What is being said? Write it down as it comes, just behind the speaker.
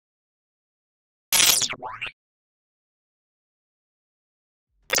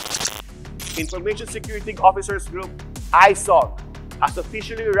Information Security Officers Group, ISOG, has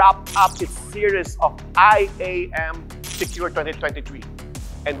officially wrapped up its series of IAM Secure 2023.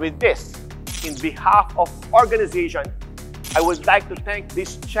 And with this, in behalf of organization, I would like to take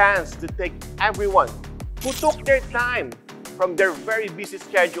this chance to thank everyone who took their time from their very busy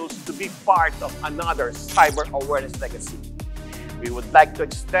schedules to be part of another cyber awareness legacy. We would like to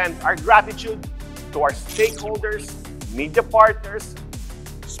extend our gratitude to our stakeholders, media partners,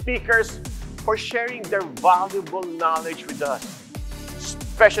 speakers, for sharing their valuable knowledge with us,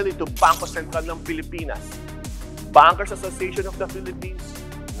 especially to Bangko Sentral ng Pilipinas, Bankers Association of the Philippines,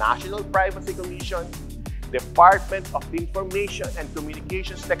 National Privacy Commission, Department of Information and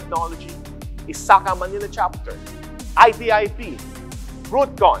Communications Technology, Isaka Manila Chapter, ITIP,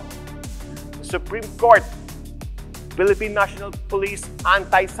 RootCon, the Supreme Court, Philippine National Police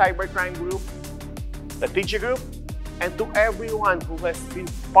Anti-Cybercrime Group, the TG Group, and to everyone who has been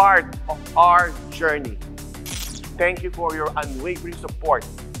part of our journey. Thank you for your unwavering support.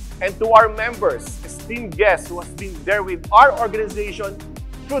 And to our members, esteemed guests who has been there with our organization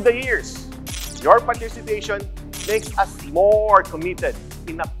through the years. Your participation makes us more committed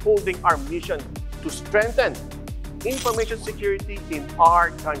in upholding our mission to strengthen information security in our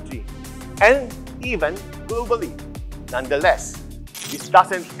country and even globally. Nonetheless, this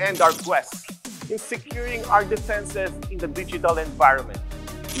doesn't end our quest in securing our defenses in the digital environment.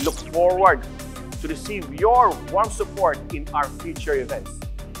 We look forward to receive your warm support in our future events.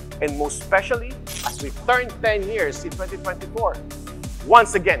 And most especially, as we turn 10 years in 2024.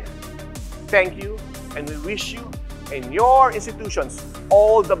 Once again, thank you, and we wish you and your institutions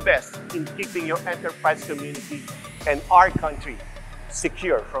all the best in keeping your enterprise community and our country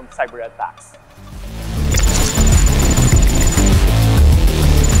secure from cyber attacks.